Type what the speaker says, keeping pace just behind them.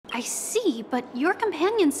I see, but your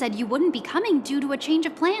companion said you wouldn't be coming due to a change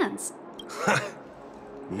of plans.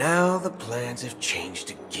 Now the plans have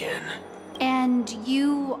changed again. And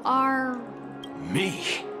you are...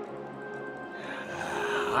 Me?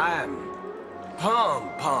 I'm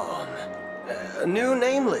Pom-pom. A new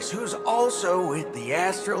nameless who's also with the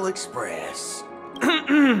Astral Express.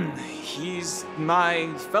 He's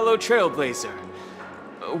my fellow trailblazer.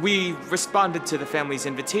 We responded to the family's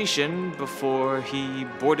invitation before he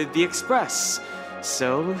boarded the express,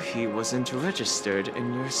 so he wasn't registered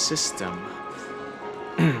in your system.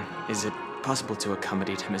 Is it possible to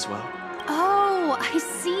accommodate him as well? Oh, I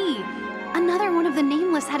see. Another one of the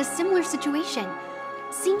nameless had a similar situation.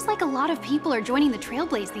 Seems like a lot of people are joining the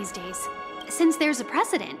Trailblaze these days. Since there's a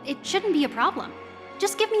precedent, it shouldn't be a problem.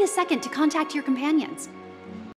 Just give me a second to contact your companions.